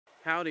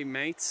Howdy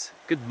mates,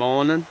 good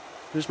morning.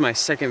 Here's my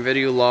second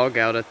video log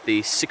out at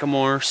the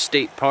Sycamore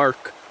State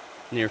Park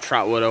near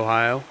Trotwood,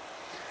 Ohio.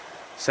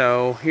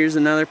 So here's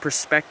another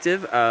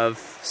perspective of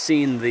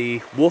seeing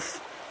the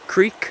Wolf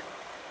Creek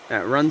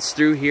that runs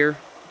through here.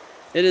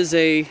 It is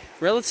a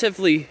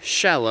relatively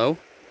shallow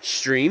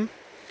stream,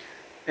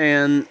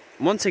 and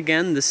once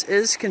again this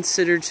is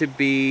considered to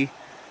be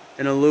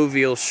an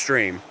alluvial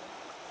stream.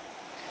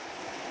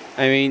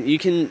 I mean, you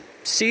can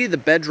see the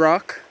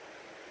bedrock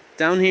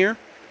down here.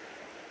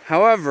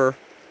 However,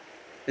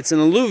 it's an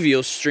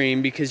alluvial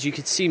stream because you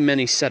can see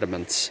many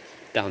sediments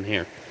down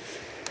here.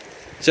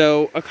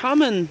 So a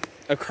common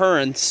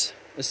occurrence,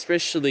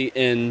 especially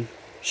in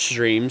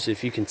streams,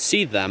 if you can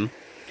see them,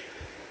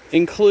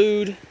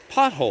 include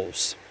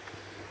potholes.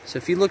 So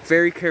if you look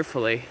very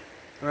carefully,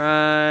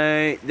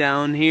 right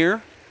down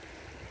here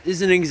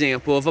is an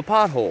example of a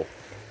pothole.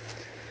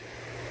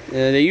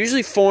 They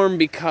usually form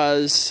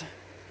because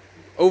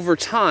over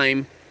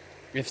time,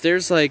 if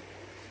there's like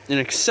an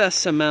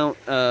excess amount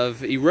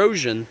of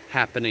erosion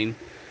happening,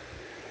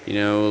 you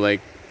know,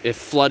 like if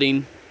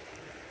flooding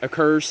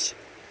occurs,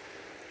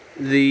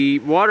 the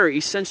water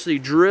essentially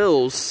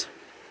drills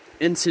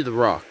into the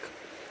rock,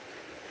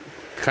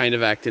 kind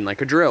of acting like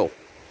a drill.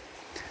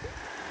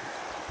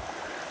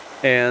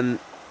 And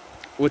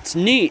what's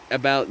neat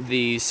about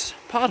these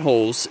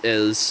potholes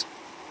is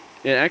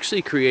it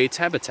actually creates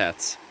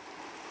habitats.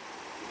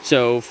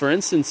 So for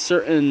instance,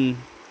 certain,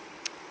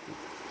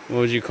 what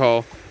would you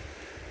call,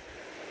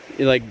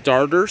 like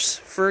darters,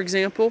 for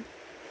example.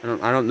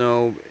 I don't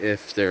know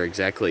if they're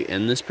exactly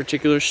in this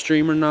particular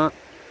stream or not.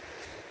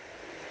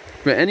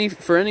 But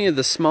for any of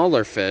the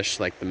smaller fish,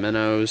 like the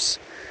minnows,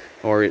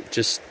 or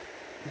just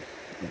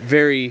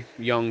very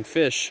young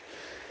fish,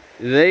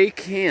 they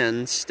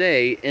can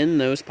stay in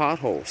those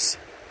potholes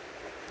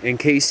in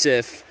case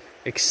if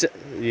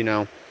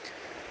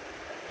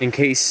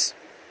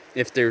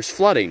there's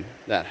flooding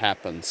that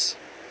happens.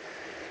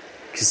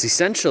 Because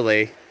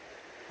essentially,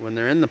 when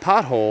they're in the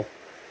pothole,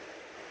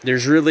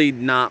 there's really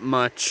not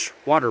much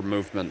water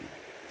movement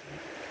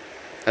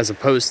as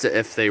opposed to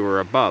if they were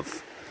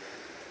above.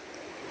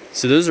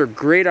 So those are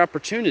great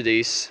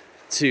opportunities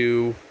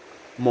to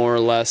more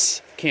or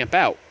less camp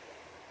out.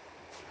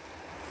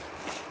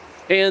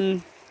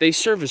 And they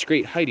serve as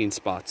great hiding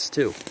spots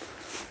too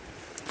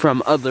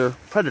from other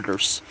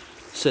predators,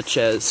 such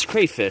as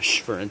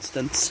crayfish, for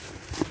instance.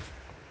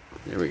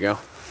 There we go.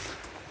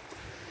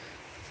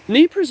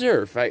 Neat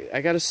preserve,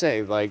 I gotta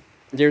say, like,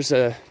 there's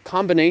a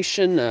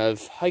combination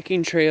of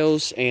hiking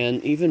trails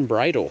and even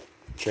bridle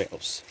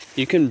trails.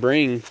 You can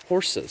bring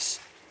horses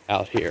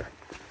out here.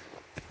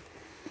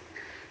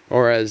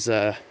 Or as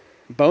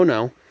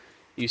Bono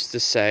used to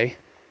say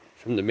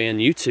from the band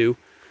U2,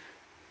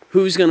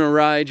 who's gonna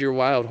ride your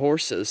wild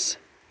horses?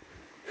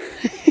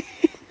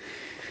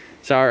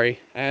 Sorry,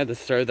 I had to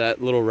throw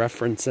that little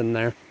reference in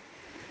there.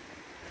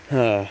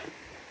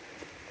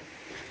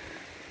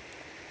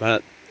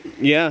 But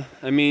yeah,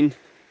 I mean,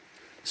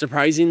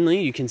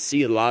 surprisingly, you can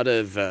see a lot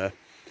of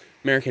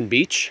American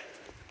beech,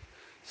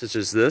 such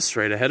as this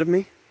right ahead of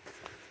me.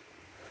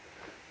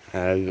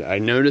 I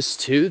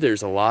noticed too,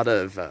 there's a lot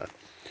of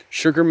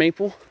sugar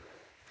maple,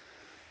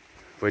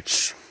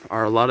 which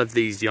are a lot of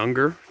these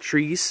younger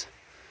trees.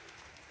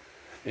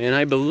 And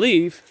I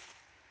believe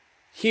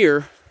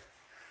here,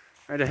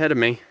 right ahead of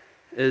me,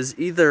 is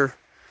either,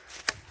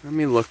 let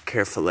me look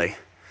carefully,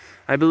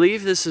 I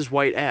believe this is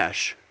white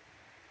ash,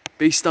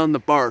 based on the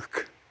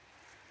bark.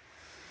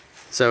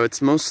 So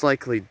it's most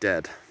likely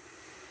dead.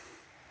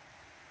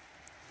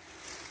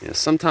 Yeah,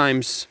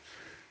 sometimes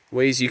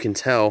ways you can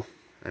tell,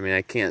 I mean,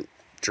 I can't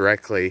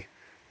directly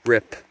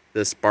rip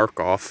this bark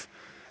off,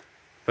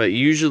 but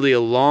usually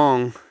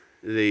along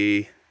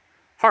the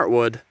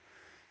heartwood,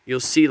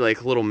 you'll see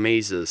like little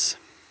mazes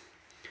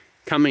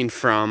coming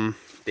from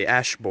the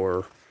ash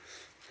borer.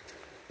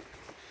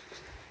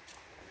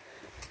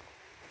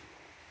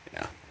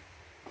 Yeah,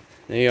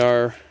 they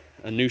are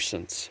a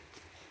nuisance,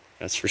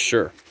 that's for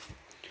sure.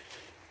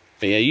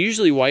 But yeah,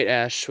 usually white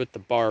ash with the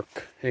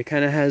bark, it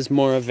kind of has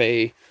more of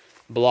a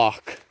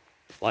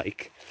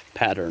block-like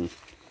pattern.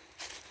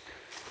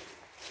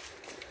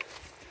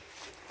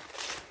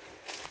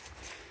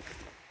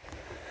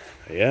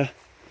 But yeah,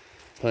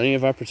 plenty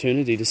of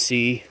opportunity to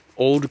see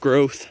old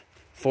growth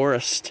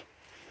forest.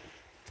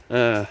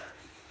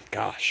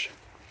 Gosh,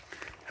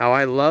 how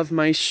I love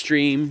my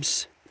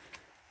streams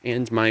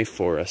and my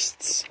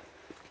forests.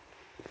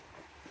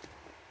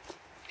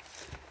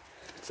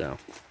 So,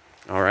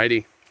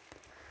 alrighty.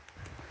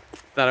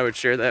 Thought I would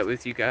share that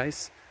with you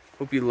guys.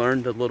 Hope you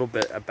learned a little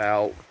bit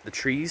about the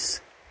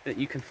trees that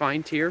you can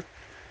find here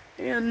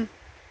and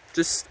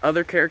just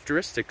other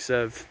characteristics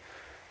of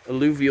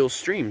alluvial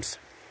streams.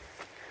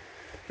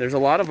 There's a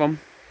lot of them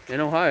in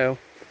Ohio,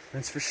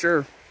 that's for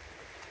sure.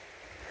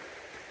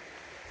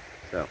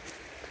 So,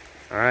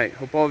 alright,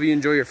 hope all of you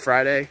enjoy your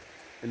Friday,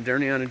 and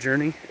Journey on a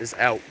Journey is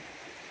out.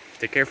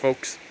 Take care,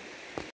 folks.